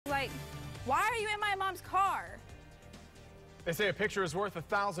Why are you in my mom's car? They say a picture is worth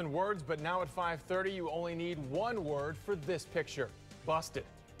 1,000 words, but now at 5:30, you only need one word for this picture. Busted.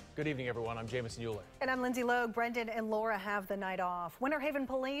 Good evening, everyone. I'm Jamison Euler. And I'm Lindsay Logue. Brendan and Laura have the night off. Winter Haven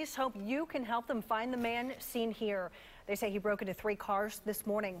police hope you can help them find the man seen here. They say he broke into 3 cars this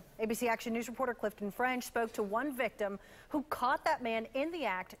morning. ABC Action News reporter Clifton French spoke to one victim who caught that man in the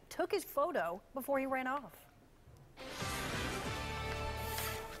act, took his photo before he ran off.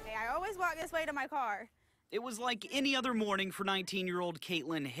 Hey, I always walk this way to my car. It was like any other morning for 19-year-old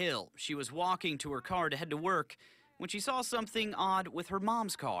Caitlin Hill. She was walking to her car to head to work when she saw something odd with her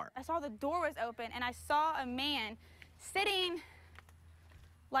mom's car. I saw the door was open and I saw a man sitting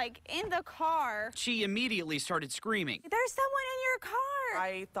like in the car. She immediately started screaming. There's someone in your car.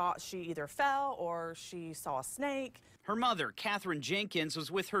 I thought she either fell or she saw a snake. Her mother, Catherine Jenkins, was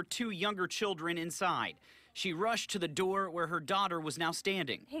with her 2 younger children inside. She rushed to the door where her daughter was now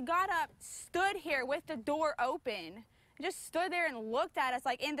standing. He got up, stood here with the door open, just stood there and looked at us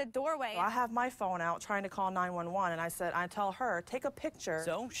like in the doorway. I have my phone out trying to call 911, and I tell her, take a picture.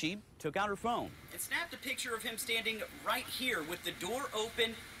 So she took out her phone and snapped a picture of him standing right here with the door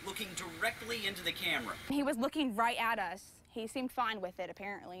open, looking directly into the camera. He was looking right at us. He seemed fine with it,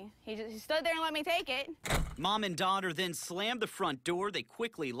 apparently. He stood there and let me take it. Mom and daughter then slammed the front door. They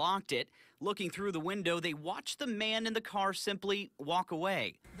quickly locked it. Looking through the window, they watched the man in the car simply walk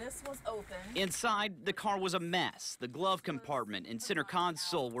away. This was open. Inside, the car was a mess. The glove compartment and center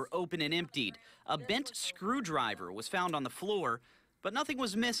console were open and emptied. A bent screwdriver was found on the floor, but nothing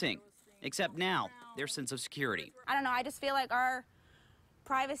was missing, except now, their sense of security. I don't know, I just feel like our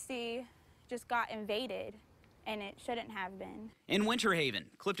privacy just got invaded, and it shouldn't have been. In Winter Haven,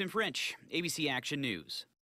 Clifton French, ABC Action News.